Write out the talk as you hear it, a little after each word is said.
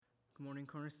Good morning,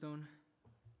 Cornerstone.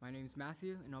 My name is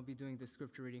Matthew, and I'll be doing the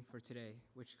scripture reading for today,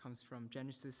 which comes from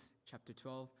Genesis chapter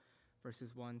 12,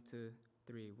 verses 1 to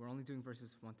 3. We're only doing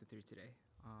verses 1 to 3 today,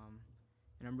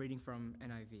 and I'm reading from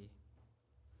NIV.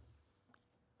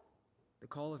 The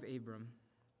call of Abram.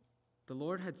 The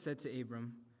Lord had said to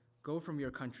Abram, "Go from your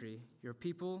country, your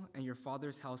people, and your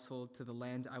father's household to the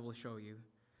land I will show you.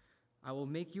 I will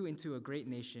make you into a great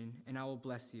nation, and I will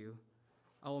bless you.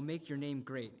 I will make your name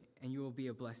great, and you will be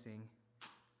a blessing.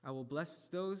 I will bless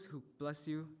those who bless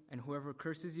you, and whoever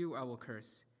curses you, I will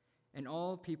curse. And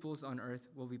all peoples on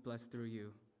earth will be blessed through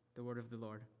you." The word of the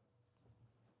Lord.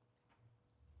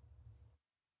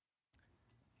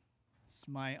 It's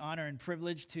my honor and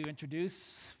privilege to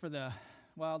introduce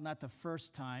not the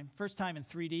first time in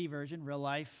 3D version, real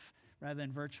life rather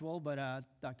than virtual, but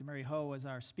Dr. Mary Ho was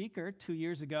our speaker 2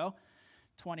 years ago,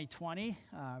 2020,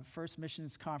 first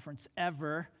missions conference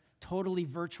ever, totally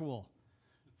virtual.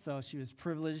 So she was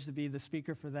privileged to be the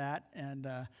speaker for that, and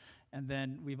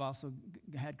then we've also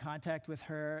had contact with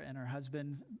her and her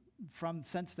husband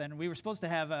since then. We were supposed to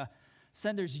have a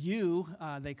Senders U,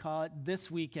 they call it, this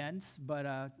weekend,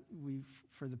 but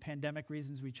for the pandemic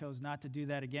reasons, we chose not to do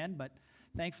that again. But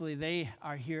thankfully, they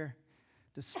are here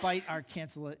despite our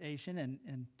cancellation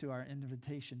and to our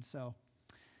invitation. So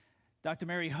Dr.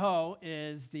 Mary Ho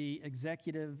is the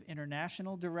Executive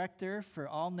International Director for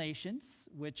All Nations,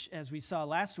 which, as we saw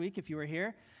last week, if you were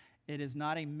here, it is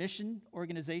not a mission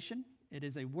organization, it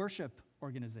is a worship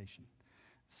organization.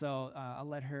 So I'll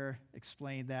let her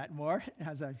explain that more,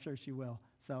 as I'm sure she will.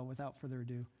 So without further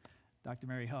ado, Dr.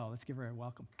 Mary Ho, let's give her a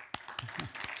welcome.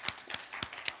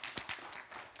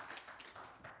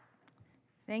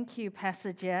 Thank you,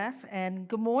 Pastor Jeff, and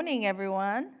good morning,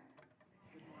 everyone.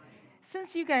 Good morning.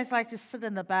 Since you guys like to sit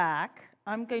in the back,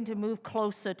 I'm going to move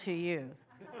closer to you.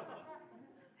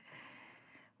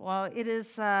 Well, it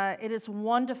is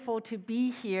wonderful to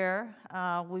be here.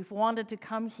 We've wanted to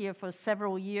come here for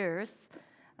several years.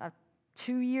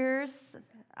 2 years,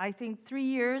 I think 3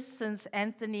 years since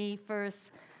Anthony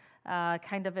first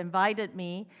kind of invited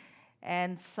me.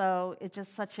 And so it's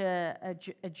just such a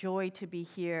joy to be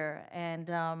here. And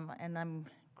I'm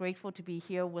grateful to be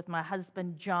here with my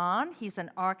husband, John. He's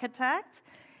an architect.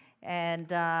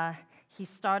 And he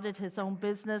started his own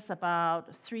business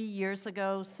about 3 years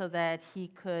ago so that he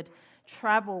could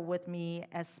travel with me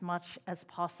as much as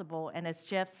possible. And as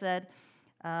Jeff said,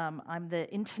 I'm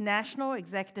the international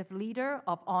executive leader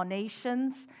of All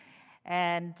Nations,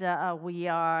 and we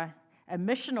are a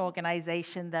mission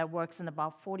organization that works in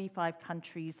about 45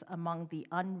 countries among the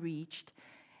unreached.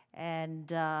 And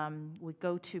we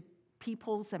go to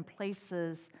peoples and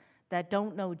places that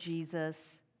don't know Jesus.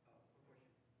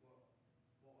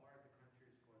 What are the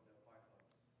countries for the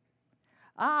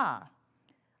 5 hubs?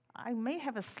 I may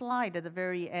have a slide at the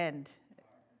very end.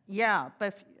 Yeah,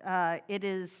 but it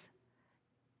is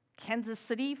Kansas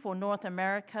City for North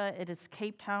America, it is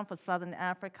Cape Town for Southern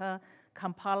Africa,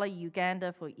 Kampala,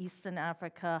 Uganda for Eastern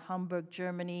Africa, Hamburg,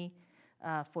 Germany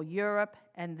for Europe,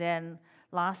 and then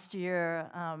last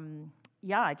year,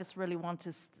 I just really want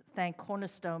to thank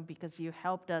Cornerstone because you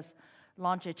helped us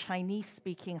launch a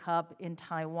Chinese-speaking hub in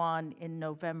Taiwan in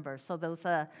November. So those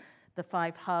are the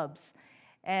 5 hubs.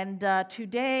 And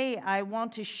today I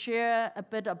want to share a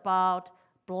bit about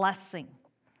blessing,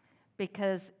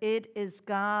 because it is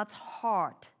God's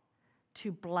heart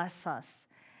to bless us.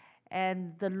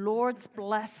 And the Lord's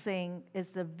blessing is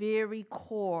the very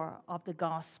core of the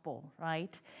gospel,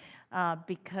 right?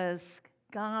 Because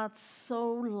God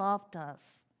so loved us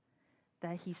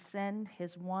that He sent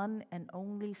His one and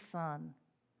only Son,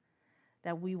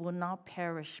 that we will not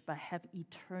perish but have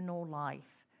eternal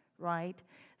life, right?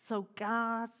 So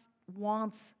God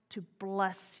wants to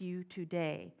bless you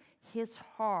today. His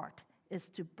heart is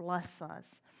to bless us.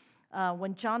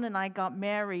 When John and I got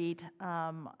married,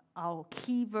 our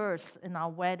key verse in our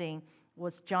wedding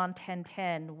was John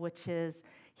 10:10, which is,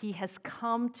 He has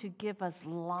come to give us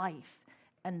life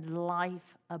and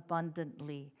life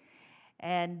abundantly.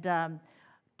 And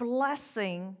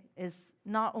blessing is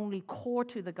not only core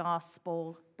to the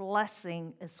gospel,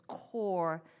 blessing is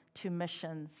core to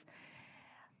missions.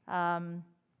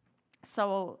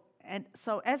 So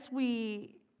as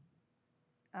we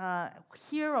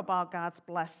hear about God's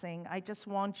blessing, I just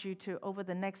want you to, over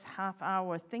the next half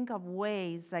hour, think of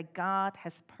ways that God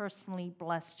has personally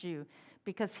blessed you,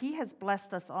 because He has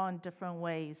blessed us all in different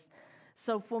ways.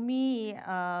 So for me,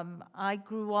 I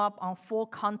grew up on 4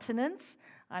 continents.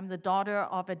 I'm the daughter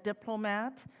of a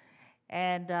diplomat,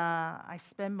 and I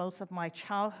spent most of my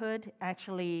childhood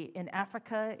actually in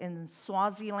Africa, in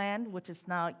Swaziland, which is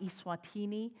now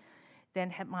Eswatini. then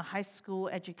had my high school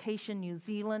education in New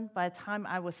Zealand. By the time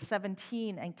I was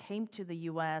 17 and came to the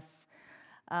US,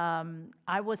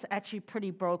 I was actually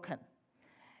pretty broken.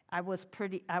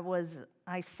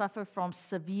 I suffered from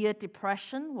severe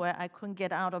depression where I couldn't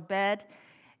get out of bed.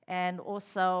 And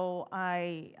also,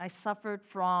 I suffered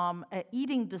from an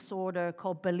eating disorder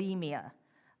called bulimia.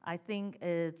 I think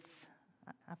I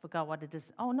forgot what it is.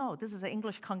 Oh, no, this is an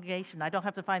English congregation. I don't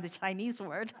have to find the Chinese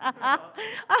word.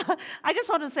 I just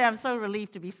want to say I'm so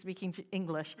relieved to be speaking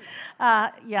English.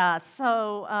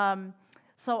 So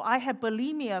I had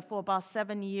bulimia for about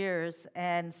 7 years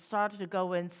and started to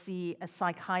go and see a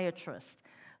psychiatrist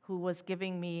who was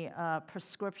giving me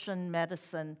prescription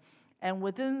medicine. And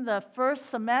within the first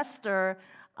semester,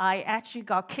 I actually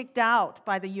got kicked out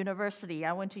by the university.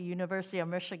 I went to University of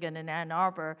Michigan in Ann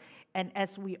Arbor. And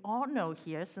as we all know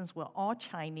here, since we're all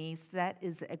Chinese, that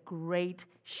is a great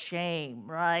shame,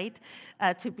 right?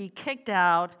 To be kicked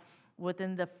out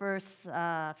within the first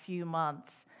few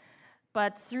months.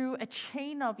 But through a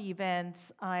chain of events,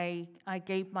 I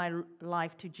gave my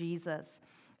life to Jesus.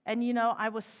 And I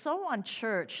was so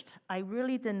unchurched, I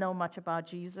really didn't know much about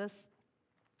Jesus.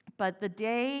 But the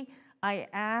day I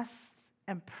asked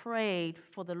and prayed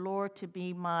for the Lord to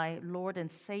be my Lord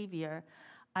and Savior,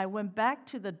 I went back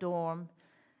to the dorm,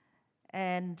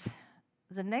 and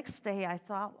the next day I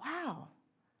thought, wow,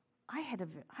 I had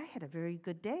a very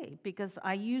good day, because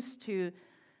I used to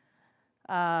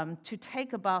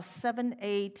take about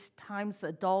 7-8 times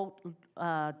adult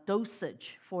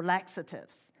dosage for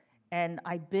laxatives, and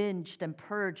I binged and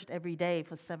purged every day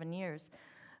for 7 years.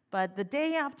 But the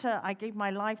day after I gave my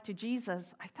life to Jesus,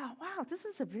 I thought, wow, this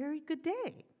is a very good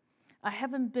day. I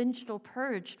haven't binged or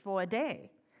purged for a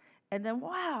day. And then,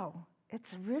 wow,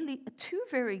 it's really 2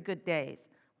 very good days.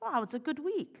 Wow, it's a good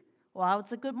week. Wow,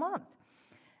 it's a good month.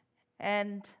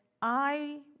 And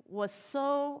I was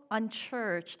so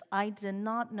unchurched, I did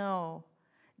not know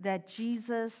that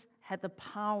Jesus had the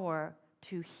power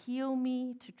to heal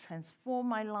me, to transform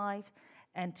my life,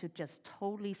 and to just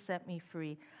totally set me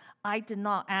free. I did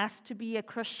not ask to be a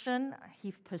Christian.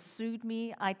 He pursued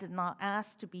me. I did not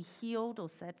ask to be healed or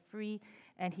set free,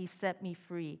 and He set me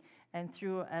free. And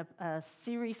through a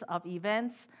series of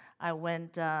events, I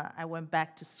went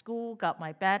back to school, got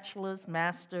my bachelor's,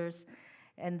 master's,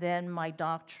 and then my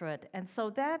doctorate. And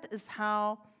so that is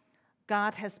how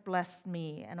God has blessed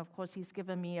me. And of course, He's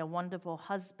given me a wonderful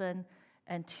husband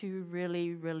and 2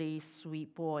 really, really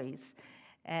sweet boys.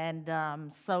 And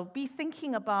so be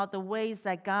thinking about the ways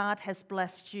that God has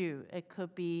blessed you. It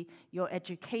could be your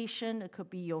education, it could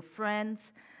be your friends.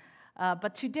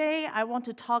 But today I want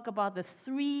to talk about the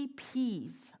 3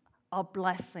 P's of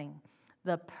blessing: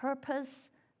 the purpose,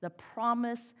 the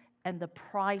promise, and the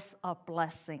price of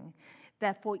blessing.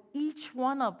 That for each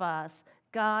one of us,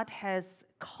 God has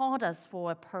called us for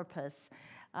a purpose.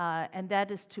 And that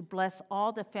is to bless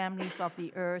all the families of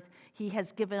the earth. He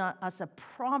has given us a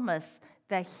promise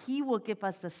that He will give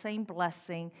us the same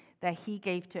blessing that He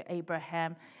gave to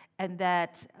Abraham, and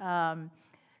that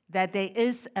there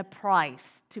is a price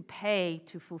to pay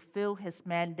to fulfill His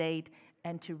mandate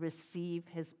and to receive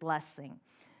His blessing.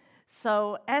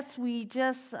 So as we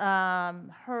just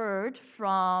heard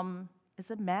from,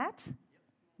 is it Matt?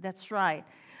 That's right.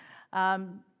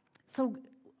 So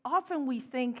often we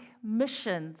think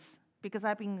missions, because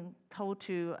I've been told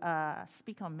to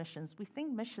speak on missions, we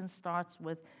think mission starts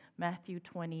with Matthew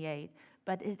 28,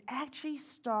 but it actually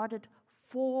started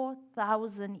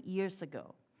 4,000 years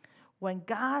ago when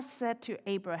God said to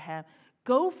Abraham,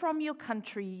 go from your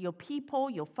country, your people,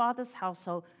 your father's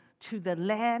household, to the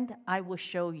land I will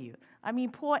show you. I mean,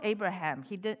 poor Abraham.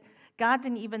 God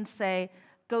didn't even say,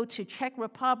 go to Czech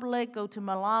Republic, go to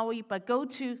Malawi, but go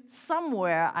to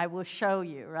somewhere I will show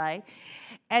you, right?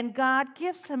 And God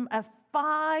gives him a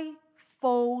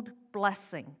 5-fold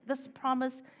blessing. This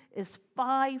promise is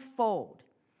 5-fold.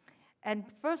 And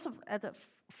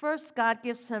first, God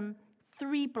gives him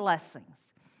 3 blessings.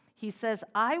 He says,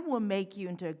 I will make you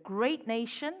into a great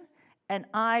nation, and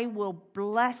I will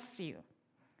bless you,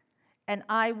 and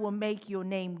I will make your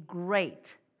name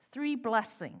great. 3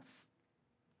 blessings.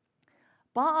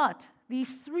 But these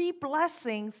 3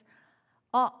 blessings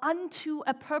are unto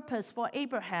a purpose for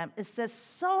Abraham. It says,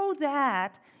 so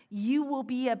that you will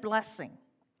be a blessing.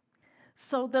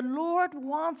 So the Lord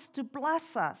wants to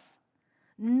bless us,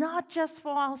 not just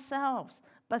for ourselves,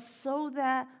 but so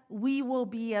that we will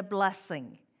be a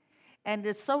blessing. And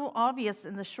it's so obvious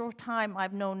in the short time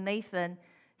I've known Nathan,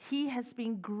 he has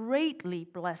been greatly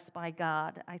blessed by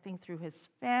God, I think through his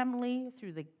family,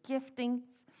 through the giftings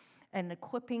and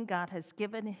equipping God has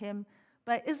given him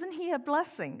But isn't he a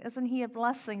blessing? Isn't he a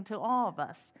blessing to all of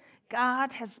us?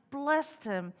 God has blessed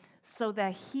him so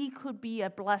that he could be a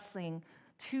blessing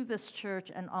to this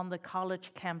church and on the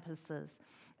college campuses.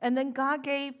 And then God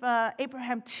gave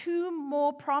Abraham 2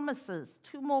 more promises,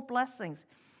 2 more blessings.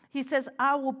 He says,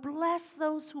 I will bless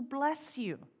those who bless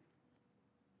you.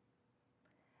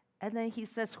 And then he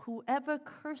says, whoever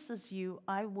curses you,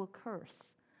 I will curse.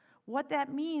 What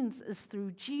that means is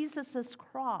through Jesus'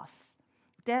 cross,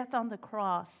 death on the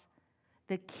cross,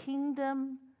 the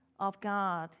kingdom of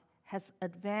God has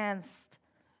advanced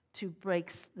to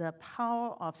break the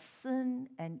power of sin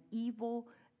and evil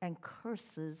and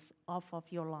curses off of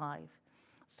your life.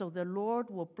 So the Lord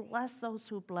will bless those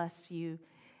who bless you.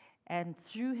 And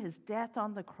through his death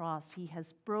on the cross, he has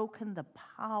broken the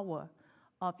power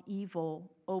of evil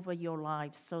over your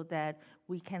life so that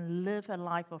we can live a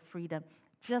life of freedom,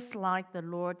 just like the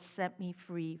Lord set me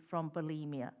free from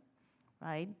bulimia,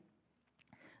 right?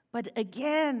 But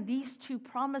again, these 2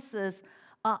 promises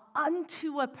are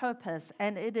unto a purpose,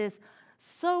 and it is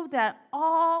so that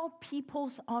all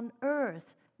peoples on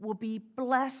earth will be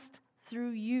blessed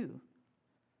through you.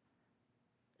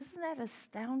 Isn't that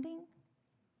astounding?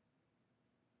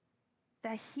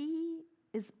 That he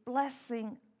is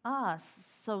blessing us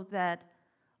so that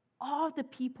all the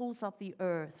peoples of the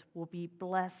earth will be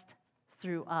blessed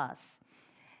through us.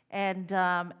 And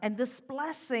this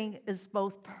blessing is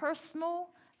both personal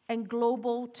and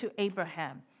global to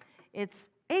Abraham. It's,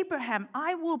 Abraham,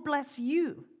 I will bless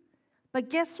you. But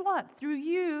guess what? Through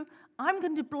you, I'm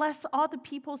going to bless all the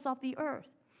peoples of the earth.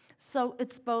 So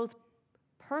it's both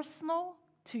personal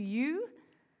to you,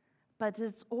 but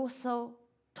it's also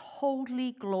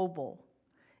totally global.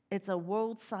 It's a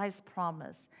world-sized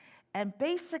promise. And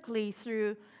basically,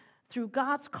 through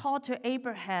God's call to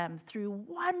Abraham, through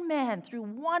one man, through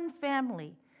one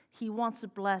family, he wants to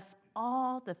bless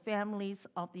all the families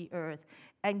of the earth.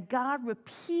 And God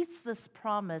repeats this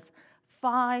promise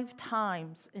 5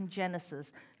 times in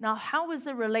Genesis. Now, how is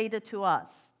it related to us?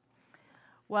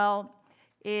 Well,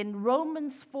 in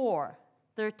Romans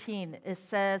 4:13, it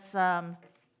says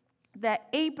that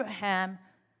Abraham,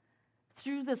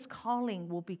 through this calling,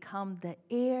 will become the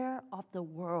heir of the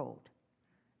world.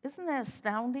 Isn't that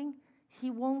astounding?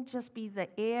 He won't just be the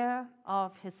heir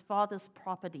of his father's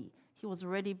property. He was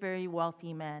already a very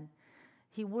wealthy man.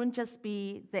 He wouldn't just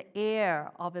be the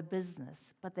heir of a business,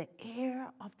 but the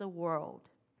heir of the world.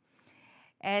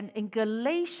 And in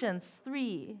Galatians,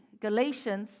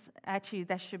 actually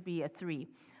that should be a 3,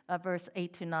 verse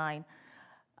 8 to 9,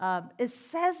 it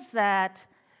says that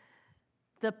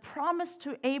the promise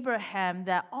to Abraham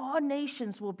that all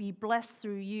nations will be blessed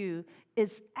through you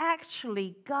is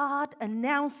actually God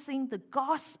announcing the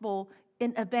gospel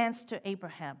in advance to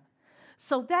Abraham.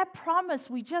 So that promise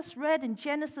we just read in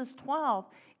Genesis 12,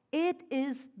 it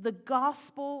is the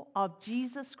gospel of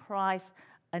Jesus Christ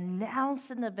announced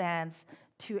in advance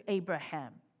to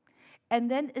Abraham.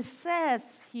 And then it says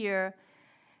here,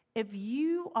 if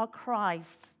you are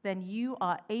Christ, then you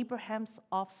are Abraham's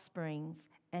offsprings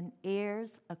and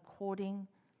heirs according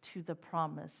to the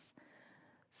promise.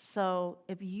 So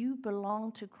if you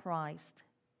belong to Christ,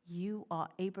 you are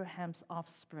Abraham's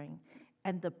offspring.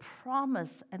 And the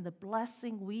promise and the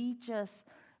blessing we just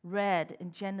read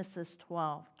in Genesis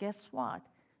 12, guess what?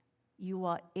 You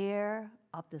are heir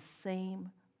of the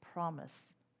same promise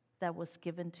that was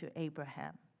given to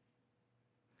Abraham.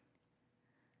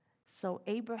 So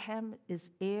Abraham is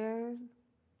heir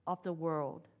of the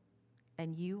world,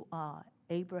 and you are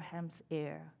Abraham's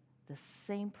heir, the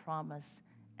same promise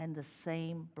and the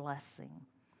same blessing.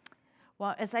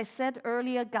 Well, as I said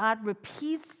earlier, God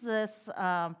repeats this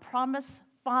promise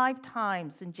 5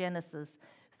 times in Genesis,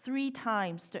 3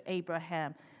 times to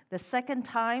Abraham. The second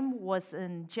time was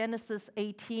in Genesis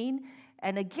 18.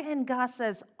 And again, God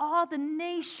says, all the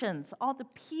nations, all the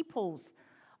peoples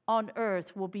on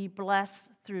earth will be blessed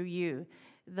through you.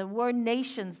 The word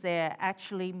nations there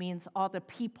actually means all the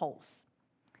peoples.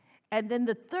 And then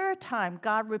the third time,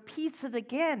 God repeats it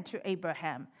again to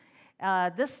Abraham.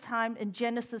 This time in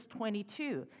Genesis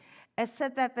 22. It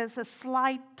said that there's a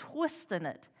slight twist in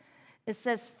it. It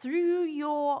says, through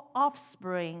your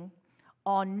offspring,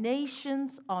 all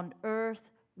nations on earth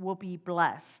will be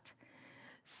blessed.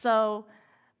 So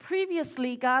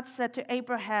previously, God said to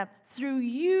Abraham, through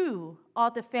you,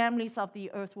 all the families of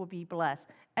the earth will be blessed.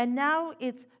 And now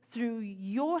it's through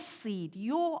your seed,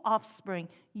 your offspring,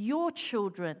 your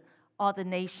children, all the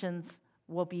nations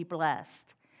will be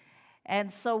blessed.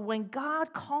 And so when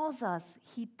God calls us,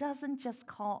 he doesn't just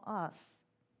call us.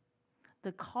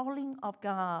 The calling of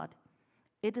God,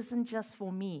 it isn't just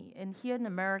for me. And here in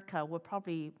America, we're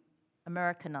probably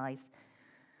Americanized.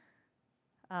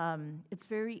 it's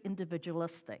very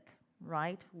individualistic,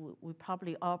 right? We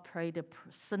probably all pray the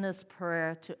sinner's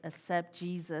prayer to accept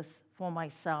Jesus for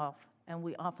myself. And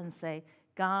we often say,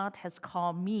 God has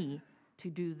called me to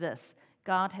do this.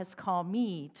 God has called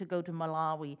me to go to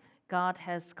Malawi. God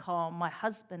has called my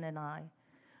husband and I.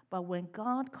 But when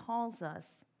God calls us,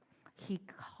 He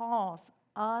calls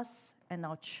us and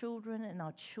our children and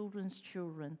our children's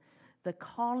children. The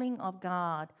calling of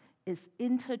God is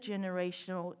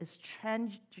intergenerational, is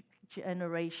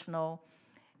transgenerational,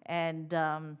 and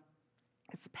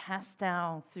it's passed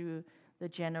down through the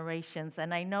generations.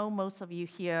 And I know most of you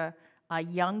here are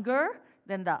younger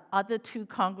than the other two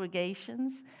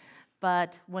congregations,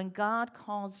 but when God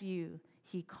calls you,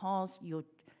 He calls you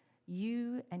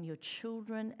and your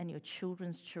children and your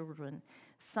children's children.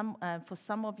 For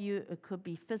some of you, it could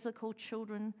be physical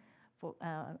children,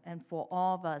 and for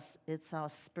all of us, it's our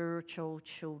spiritual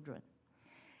children.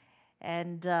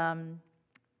 And,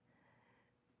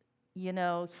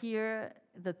 here,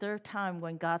 the third time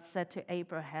when God said to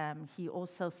Abraham, He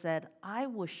also said, I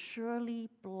will surely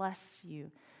bless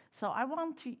you. So I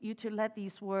want you to let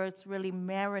these words really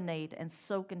marinate and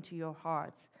soak into your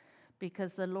hearts,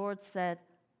 because the Lord said,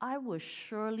 I will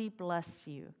surely bless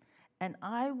you, and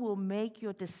I will make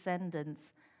your descendants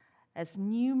as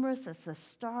numerous as the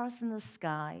stars in the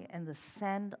sky and the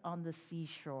sand on the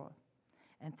seashore.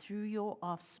 And through your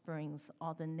offsprings,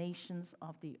 all the nations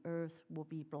of the earth will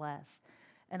be blessed.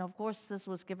 And of course, this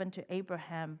was given to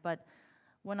Abraham, but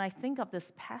when I think of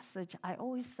this passage, I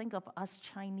always think of us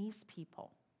Chinese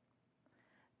people,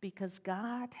 because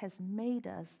God has made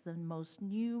us the most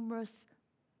numerous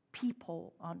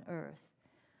people on earth.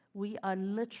 We are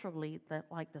literally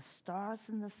like the stars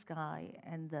in the sky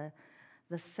and the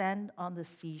sand on the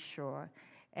seashore.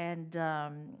 And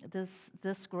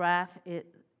this graph is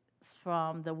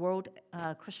from the World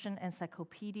Christian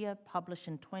Encyclopedia, published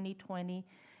in 2020.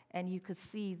 And you could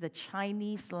see the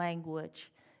Chinese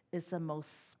language is the most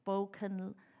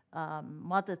spoken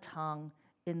mother tongue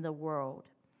in the world.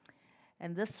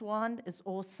 And this one is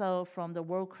also from the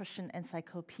World Christian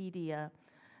Encyclopedia.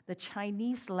 The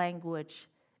Chinese language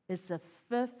is the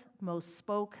 5th most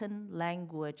spoken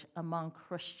language among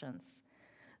Christians.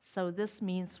 So this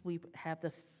means we have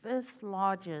the 5th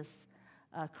largest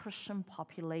Christian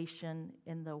population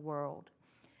in the world.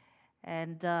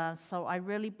 And so I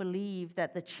really believe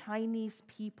that the Chinese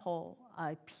people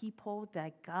are people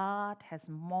that God has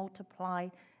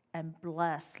multiplied and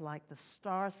blessed like the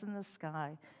stars in the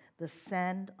sky, the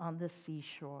sand on the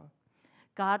seashore.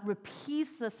 God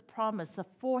repeats this promise the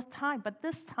 4th time, but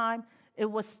this time it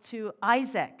was to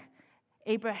Isaac,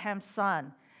 Abraham's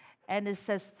son. And it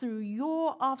says, through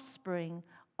your offspring,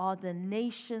 all the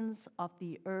nations of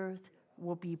the earth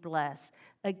will be blessed.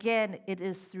 Again, it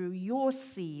is through your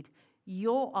seed,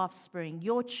 your offspring,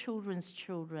 your children's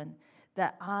children,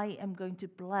 that I am going to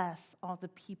bless all the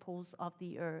peoples of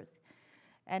the earth.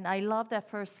 And I love that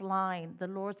first line. The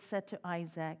Lord said to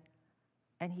Isaac,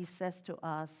 and He says to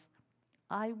us,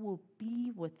 I will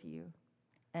be with you,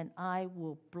 and I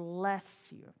will bless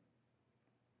you.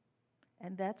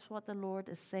 And that's what the Lord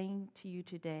is saying to you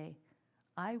today.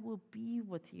 I will be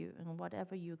with you in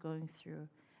whatever you're going through,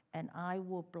 and I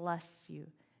will bless you.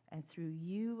 And through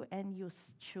you and your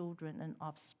children and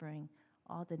offspring,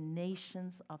 all the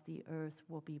nations of the earth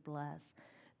will be blessed.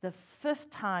 The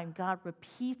 5th time, God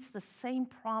repeats the same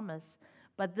promise,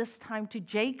 but this time to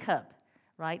Jacob,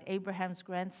 right? Abraham's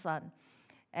grandson.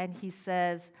 And He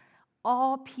says,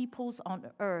 all peoples on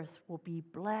earth will be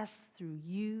blessed through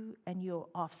you and your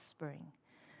offspring.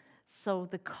 So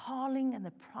the calling and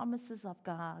the promises of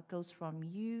God goes from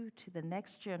you to the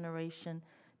next generation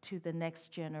to the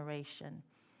next generation.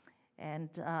 And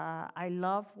I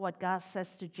love what God says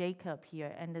to Jacob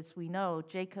here. And as we know,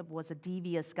 Jacob was a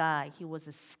devious guy. He was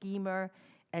a schemer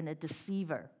and a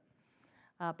deceiver.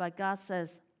 But God says,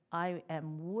 I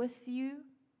am with you.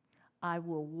 I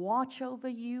will watch over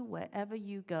you wherever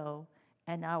you go,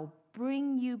 and I'll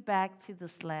bring you back to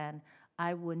this land.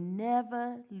 I will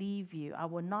never leave you. I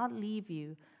will not leave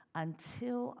you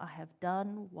until I have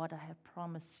done what I have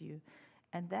promised you.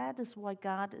 And that is what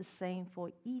God is saying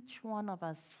for each one of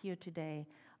us here today.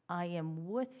 I am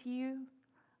with you.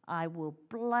 I will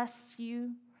bless you.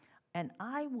 And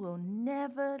I will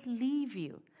never leave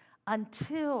you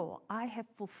until I have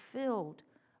fulfilled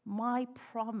my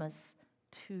promise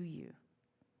to you.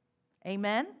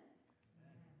 Amen?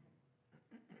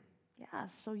 Yeah,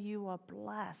 so you are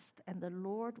blessed, and the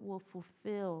Lord will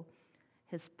fulfill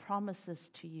His promises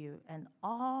to you. And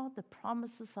all the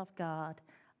promises of God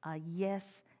are yes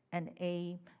and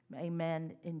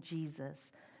amen in Jesus.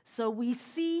 So we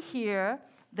see here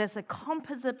there's a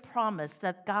composite promise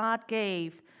that God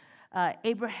gave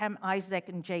Abraham, Isaac,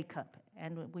 and Jacob.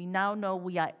 And we now know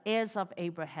we are heirs of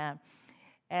Abraham.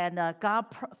 And God,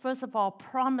 first of all,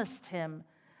 promised him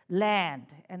land.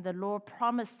 And the Lord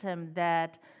promised him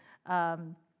that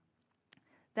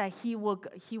that he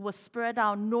will spread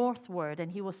out northward,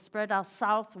 and he will spread out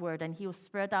southward, and he will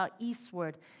spread out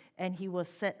eastward, and he will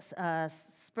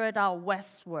spread out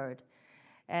westward.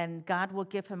 And God will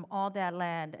give him all that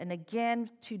land. And again,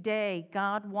 today,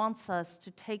 God wants us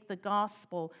to take the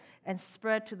gospel and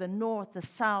spread to the north, the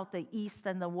south, the east,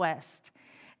 and the west.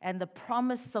 And the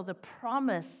promise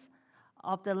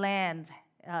of the land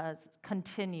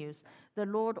continues. The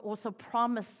Lord also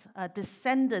promised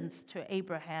descendants to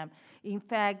Abraham. In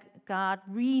fact, God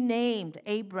renamed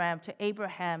Abram to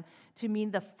Abraham to mean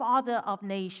the father of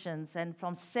nations, and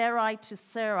from Sarai to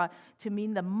Sarah to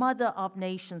mean the mother of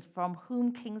nations, from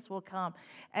whom kings will come.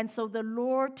 And so the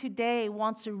Lord today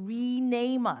wants to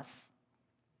rename us,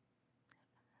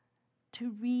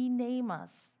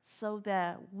 so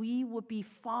that we will be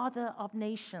father of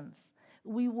nations.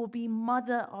 We will be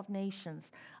mother of nations.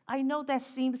 I know that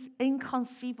seems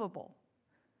inconceivable,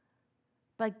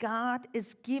 but God is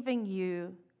giving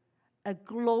you a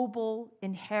global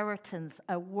inheritance,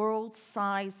 a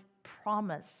world-sized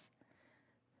promise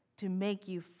to make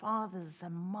you fathers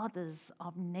and mothers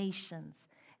of nations,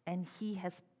 and He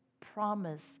has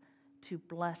promised to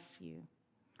bless you.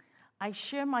 I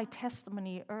shared my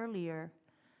testimony earlier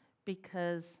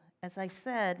because, as I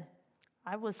said,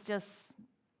 I was just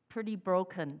pretty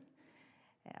broken.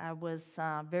 I was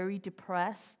very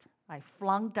depressed. I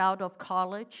flunked out of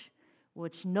college,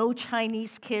 which no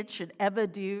Chinese kid should ever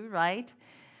do, right?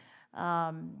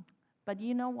 But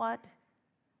you know what?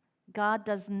 God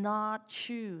does not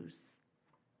choose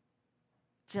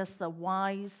just the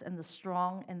wise and the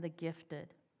strong and the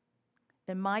gifted.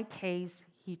 In my case,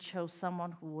 He chose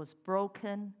someone who was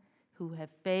broken, who had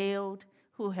failed,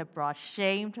 who had brought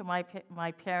shame to my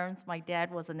parents. My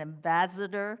dad was an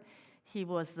ambassador. He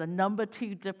was the number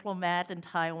 2 diplomat in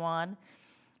Taiwan,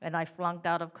 and I flunked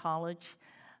out of college.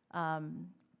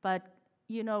 But,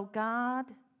 you know, God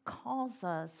calls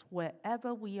us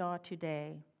wherever we are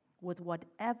today, with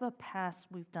whatever past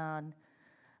we've done,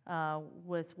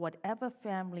 with whatever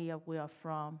family we are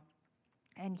from,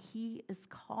 and He is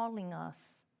calling us,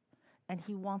 and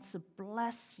He wants to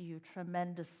bless you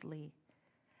tremendously.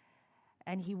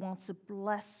 And He wants to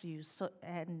bless you,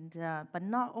 but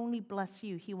not only bless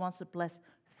you, He wants to bless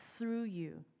through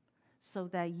you, so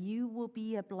that you will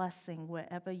be a blessing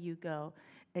wherever you go.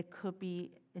 It could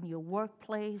be in your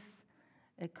workplace,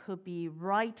 it could be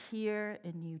right here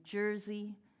in New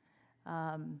Jersey,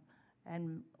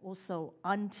 and also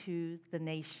unto the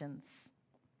nations.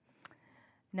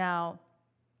 Now,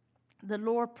 the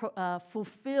Lord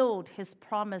fulfilled His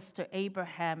promise to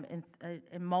Abraham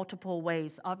in multiple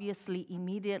ways. Obviously,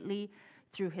 immediately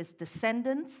through his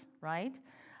descendants, right?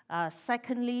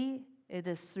 Secondly, it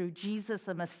is through Jesus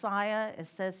the Messiah. It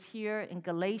says here in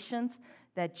Galatians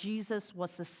that Jesus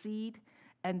was the seed.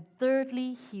 And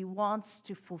thirdly, He wants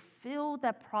to fulfill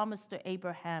that promise to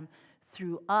Abraham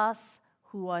through us,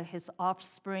 who are His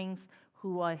offsprings,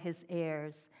 who are His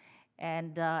heirs.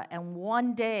 And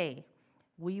one day,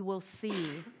 we will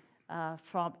see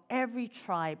from every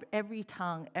tribe, every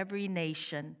tongue, every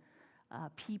nation,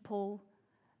 people,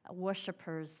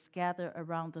 worshipers gather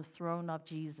around the throne of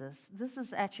Jesus. This is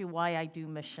actually why I do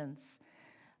missions.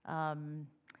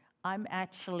 I'm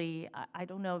actually, I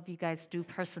don't know if you guys do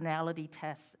personality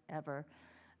tests ever,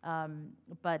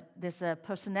 but there's a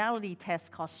personality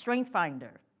test called StrengthsFinder.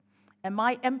 And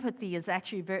my empathy is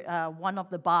actually one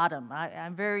of the bottom.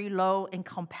 I'm very low in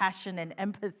compassion and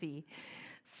empathy.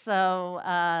 So,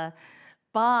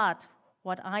 but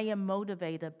what I am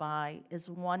motivated by is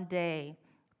one day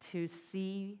to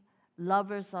see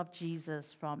lovers of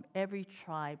Jesus from every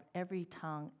tribe, every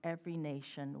tongue, every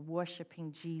nation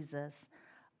worshiping Jesus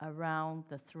around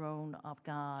the throne of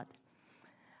God.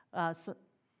 So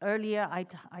earlier I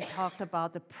talked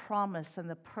about the promise and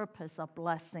the purpose of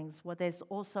blessings. Well, there's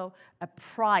also a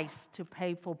price to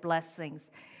pay for blessings.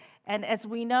 And as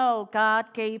we know,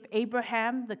 God gave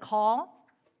Abraham the call.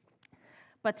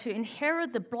 But to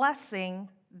inherit the blessing,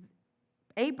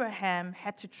 Abraham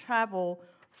had to travel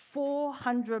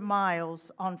 400 miles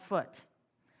on foot.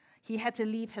 He had to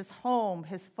leave his home,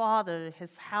 his father, his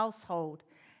household,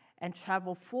 and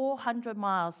travel 400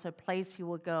 miles to a place he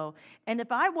would go. And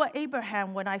if I were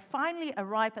Abraham, when I finally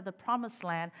arrived at the promised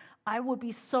land, I would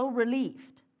be so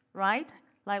relieved, right?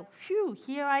 Like, phew,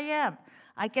 here I am.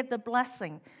 I get the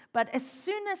blessing. But as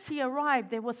soon as he arrived,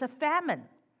 there was a famine.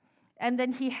 And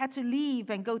then he had to leave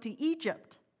and go to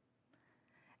Egypt.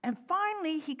 And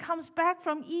finally, he comes back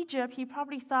from Egypt. He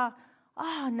probably thought,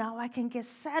 now I can get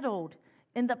settled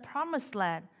in the promised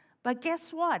land. But guess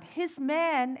what? His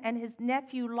man and his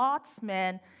nephew Lot's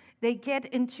man, they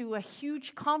get into a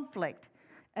huge conflict,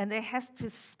 and they have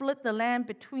to split the land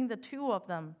between the two of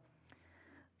them.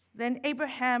 Then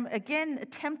Abraham again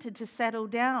attempted to settle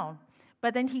down,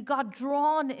 but then he got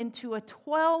drawn into a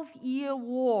 12-year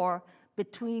war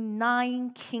between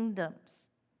 9 kingdoms.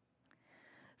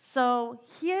 So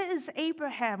here is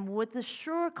Abraham with the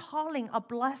sure calling of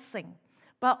blessing,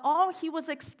 but all he was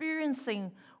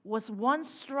experiencing was one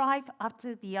strife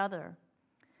after the other.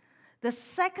 The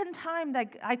second time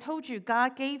that I told you,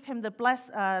 God gave him the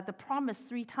promise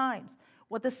 3 times.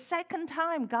 Well, the second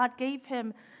time God gave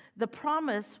him the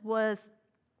promise was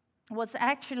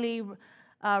actually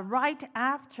right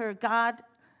after God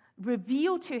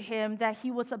revealed to him that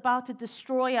he was about to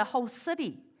destroy a whole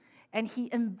city. And he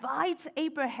invites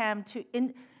Abraham to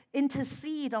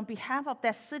intercede on behalf of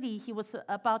that city he was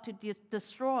about to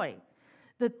destroy.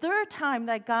 The third time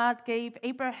that God gave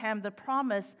Abraham the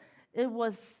promise, it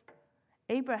was,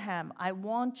 Abraham, I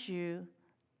want you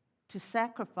to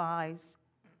sacrifice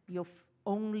your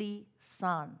only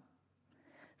son.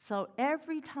 So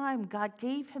every time God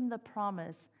gave him the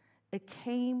promise, it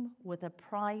came with a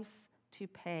price to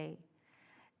pay.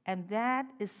 And that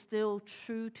is still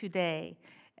true today.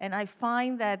 And I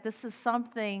find that this is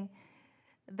something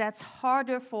that's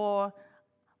harder for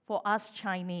us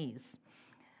Chinese.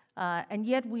 And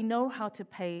yet we know how to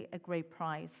pay a great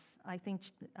price. I think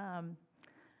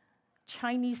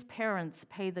Chinese parents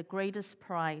pay the greatest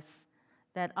price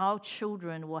that our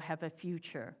children will have a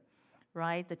future,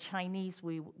 right? The Chinese,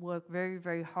 we work very,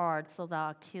 very hard so that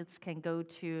our kids can go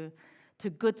to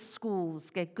good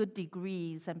schools, get good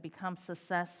degrees, and become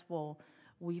successful.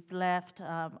 We've left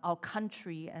our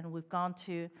country and we've gone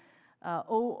to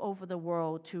all over the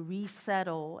world to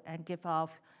resettle and give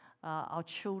our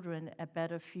children a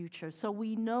better future. So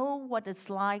we know what it's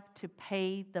like to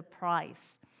pay the price.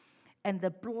 And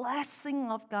the blessing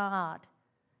of God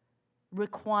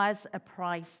requires a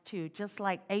price too, just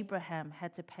like Abraham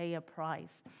had to pay a price.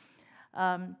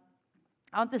 On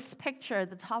this picture,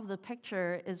 the top of the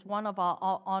picture is one of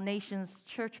our nation's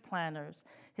church planners.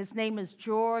 His name is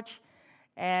George.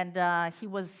 And he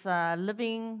was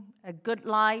living a good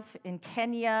life in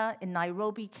Kenya, in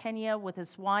Nairobi, Kenya, with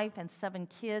his wife and 7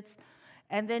 kids.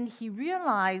 And then he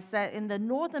realized that in the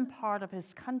northern part of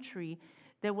his country,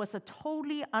 there was a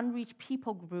totally unreached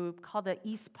people group called the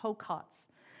East Pocots.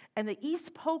 And the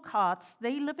East Pocots,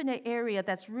 they live in an area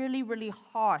that's really, really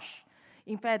harsh.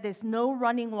 In fact, there's no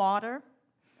running water,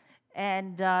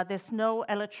 and there's no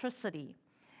electricity.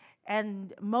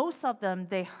 And most of them,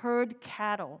 they herd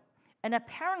cattle. And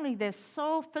apparently they're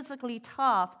so physically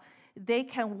tough, they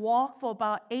can walk for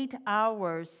about 8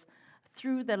 hours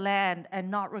through the land and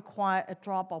not require a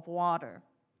drop of water.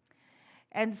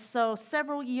 And so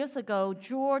several years ago,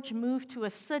 George moved to a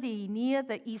city near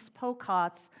the East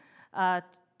Pocots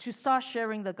to start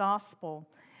sharing the gospel.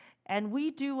 And we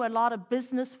do a lot of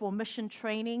business for mission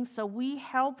training, so we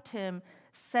helped him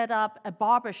set up a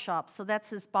barbershop. So that's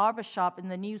his barbershop in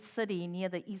the new city near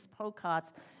the East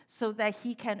Pocots, so that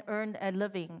he can earn a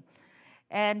living.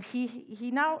 And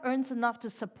he now earns enough to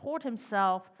support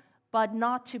himself, but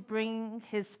not to bring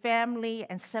his family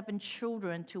and 7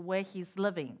 children to where he's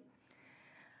living.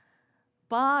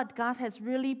 But God has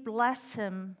really blessed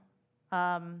him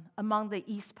among the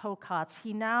East Pocots.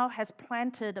 He now has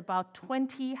planted about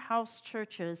 20 house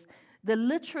churches. The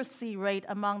literacy rate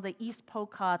among the East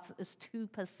Pocots is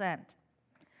 2%.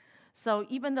 So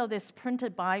even though there's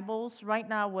printed Bibles, right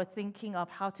now we're thinking of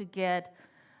how to get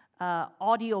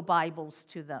audio Bibles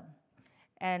to them.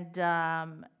 And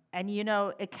you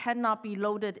know, it cannot be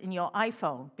loaded in your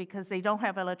iPhone because they don't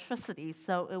have electricity,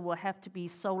 so it will have to be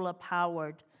solar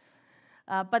powered.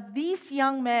 But these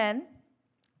young men,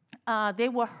 they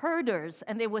were herders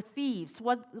and they were thieves.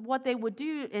 What they would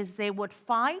do is they would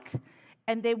fight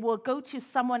and they would go to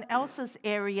someone else's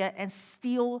area and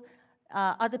steal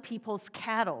other people's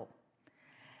cattle.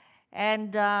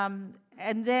 And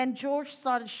then George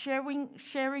started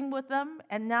sharing with them,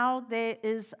 and now there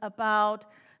is about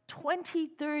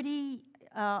 30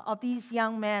 of these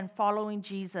young men following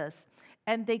Jesus,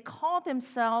 and they call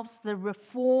themselves the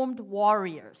Reformed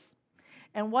Warriors.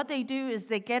 And what they do is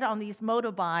they get on these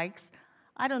motorbikes.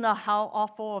 I don't know how all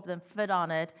 4 of them fit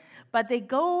on it, but they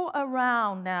go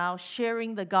around now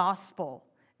sharing the gospel.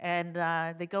 And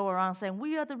they go around saying,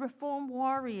 we are the Reformed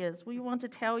Warriors. We want to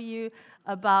tell you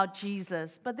about Jesus.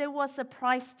 But there was a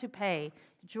price to pay.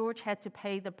 George had to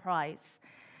pay the price.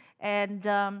 And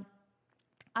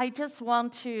I just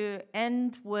want to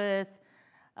end with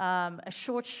a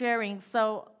short sharing.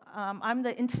 So I'm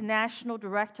the international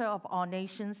director of All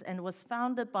Nations and was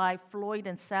founded by Floyd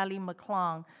and Sally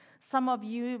McClung. Some of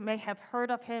you may have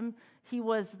heard of him. He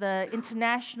was the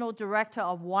international director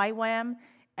of YWAM,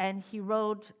 and he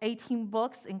wrote 18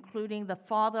 books, including The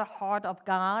Father Heart of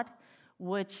God,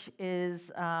 which is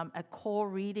a core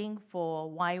reading for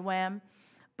YWAM.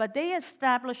 But they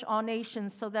established All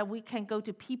Nations so that we can go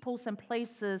to peoples and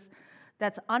places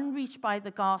that's unreached by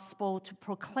the gospel, to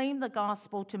proclaim the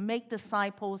gospel, to make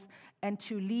disciples, and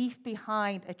to leave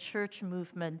behind a church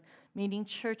movement, meaning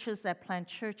churches that plant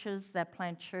churches that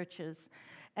plant churches.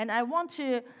 And I want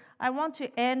to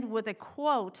end with a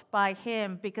quote by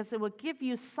him because it will give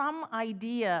you some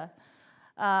idea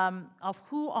of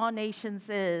who All Nations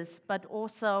is, but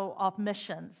also of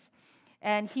missions.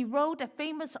 And he wrote a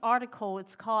famous article,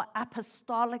 it's called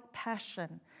Apostolic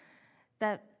Passion,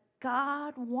 that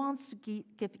God wants to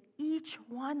give each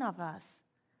one of us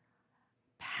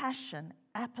passion,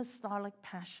 apostolic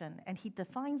passion. And he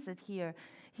defines it here.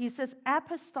 He says,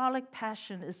 apostolic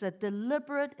passion is a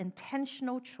deliberate,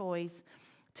 intentional choice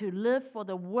to live for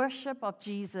the worship of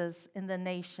Jesus in the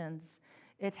nations.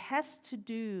 It has to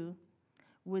do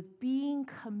with being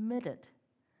committed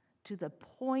to the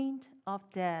point of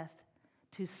death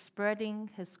to spreading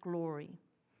his glory.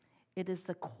 It is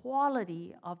the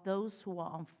quality of those who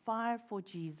are on fire for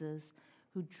Jesus,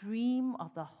 who dream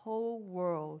of the whole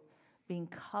world being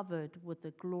covered with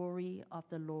the glory of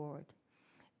the Lord.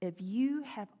 If you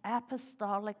have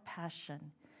apostolic passion,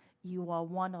 you are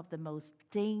one of the most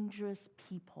dangerous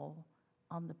people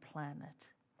on the planet.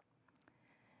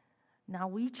 Now,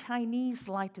 we Chinese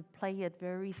like to play it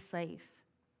very safe,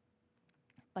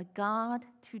 but God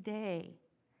today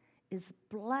is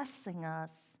blessing us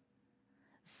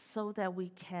so that we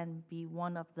can be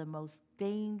one of the most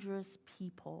dangerous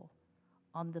people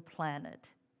on the planet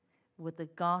with the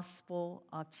gospel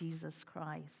of Jesus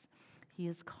Christ. He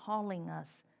is calling us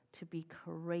to be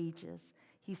courageous.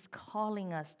 He's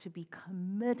calling us to be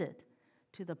committed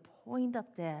to the point of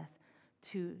death,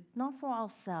 to not for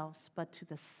ourselves, but to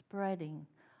the spreading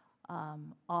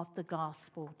of the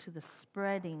gospel, to the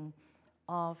spreading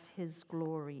of his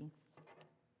glory.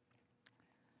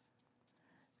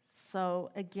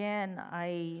 So again,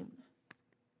 I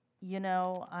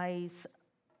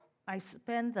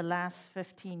spent the last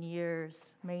 15 years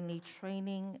mainly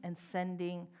training and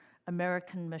sending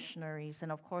American missionaries. And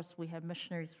of course, we have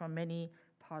missionaries from many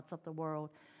parts of the world.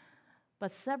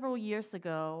 But several years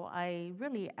ago, I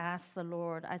really asked the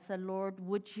Lord, I said, Lord,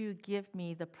 would you give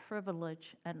me the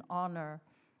privilege and honor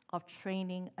of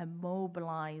training and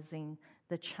mobilizing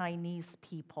the Chinese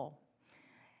people?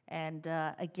 And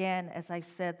again, as I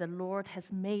said, the Lord has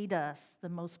made us the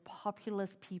most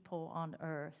populous people on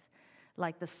earth,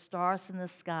 like the stars in the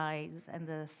skies and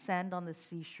the sand on the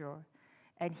seashore.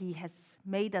 And he has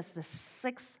made us the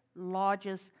 6th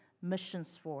largest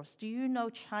missions force. Do you know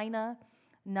China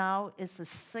now is the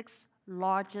 6th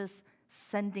largest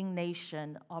sending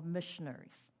nation of missionaries?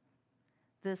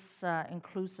 This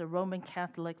includes the Roman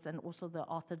Catholics and also the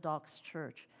Orthodox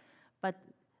Church. But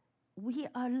we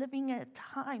are living at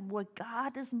a time where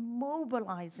God is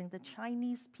mobilizing the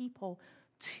Chinese people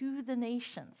to the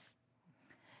nations.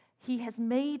 He has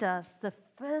made us the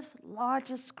 5th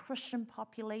largest Christian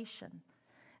population.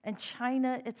 And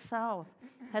China itself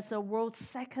has the world's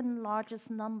 2nd largest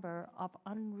number of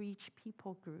unreached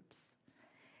people groups.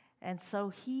 And so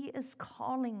he is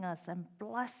calling us and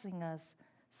blessing us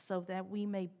so that we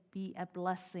may be a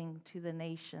blessing to the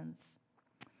nations.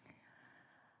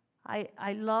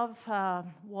 I love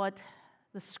what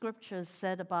the scriptures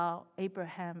said about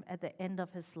Abraham at the end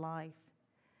of his life.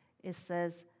 It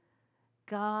says,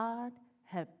 God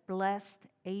had blessed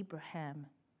Abraham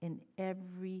in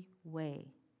every way.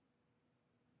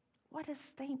 What a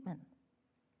statement.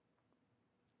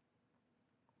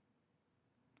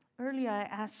 Earlier, I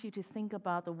asked you to think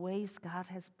about the ways God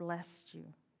has blessed you.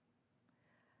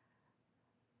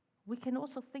 We can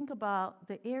also think about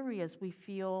the areas we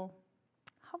feel,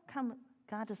 how come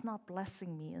God is not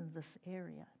blessing me in this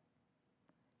area?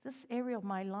 This area of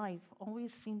my life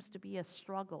always seems to be a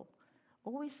struggle,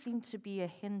 always seems to be a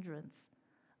hindrance,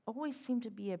 always seems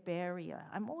to be a barrier.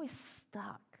 I'm always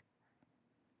stuck.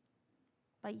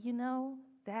 But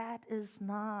that is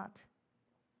not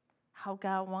how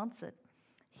God wants it.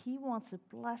 He wants to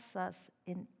bless us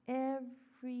in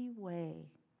every way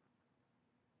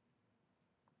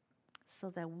so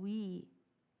that we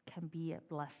can be a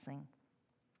blessing.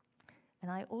 And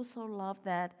I also love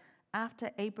that after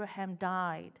Abraham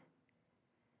died,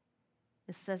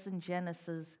 it says in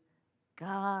Genesis,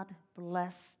 God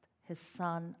blessed his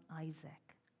son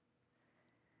Isaac.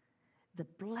 The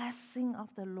blessing of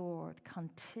the Lord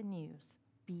continues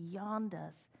beyond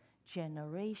us,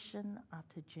 generation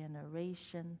after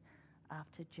generation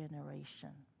after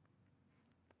generation.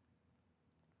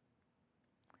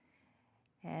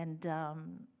 And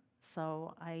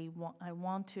so I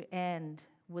want to end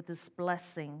with this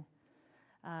blessing.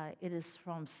 It is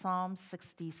from Psalm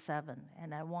 67,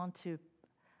 and I want to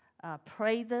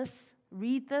pray this,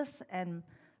 read this, and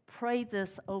pray this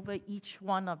over each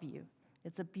one of you.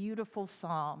 It's a beautiful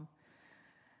psalm.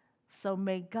 So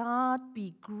may God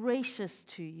be gracious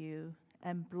to you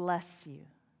and bless you,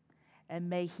 and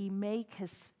may He make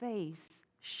His face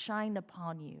shine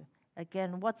upon you.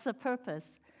 Again, what's the purpose?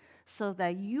 So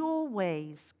that your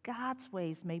ways, God's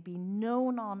ways, may be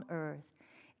known on earth,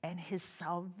 and His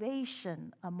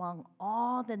salvation among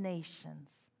all the nations.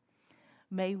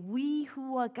 May we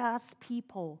who are God's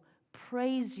people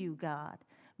praise you, God.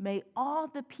 May all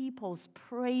the peoples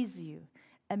praise you,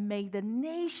 and may the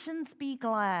nations be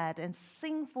glad and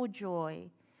sing for joy.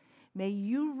 May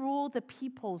you rule the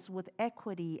peoples with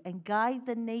equity and guide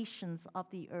the nations of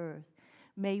the earth.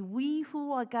 May we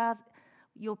who are God,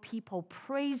 your people,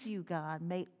 praise you, God.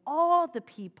 May all the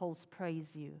peoples praise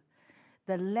you.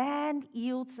 The land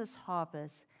yields its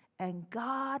harvest, and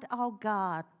God, our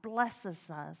God, blesses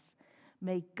us.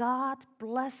 May God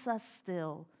bless us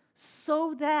still,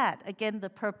 so that, again the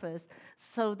purpose,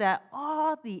 so that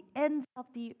all the ends of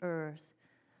the earth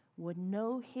would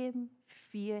know Him,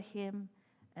 fear Him,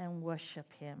 and worship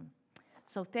Him.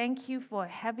 So thank you for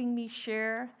having me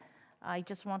share. I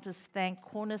just want to thank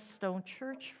Cornerstone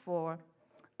Church for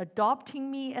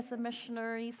adopting me as a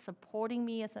missionary, supporting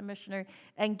me as a missionary,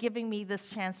 and giving me this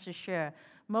chance to share.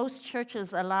 Most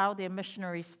churches allow their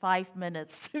missionaries 5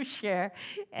 minutes to share,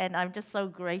 and I'm just so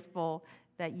grateful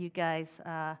that you guys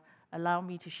allow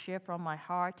me to share from my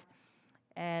heart.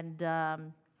 And, I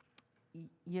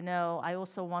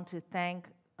also want to thank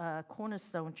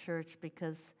Cornerstone Church,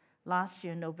 because last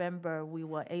year, November, we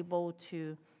were able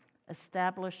to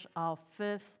establish our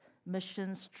 5th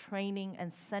missions training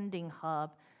and sending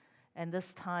hub, and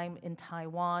this time in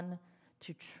Taiwan,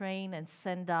 to train and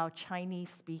send out Chinese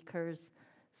speakers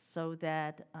so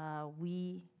that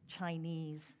we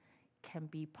Chinese can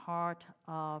be part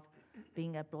of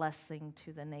being a blessing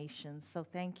to the nations. So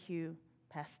thank you,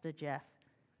 Pastor Jeff.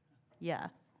 Yeah.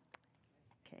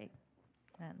 Okay.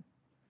 And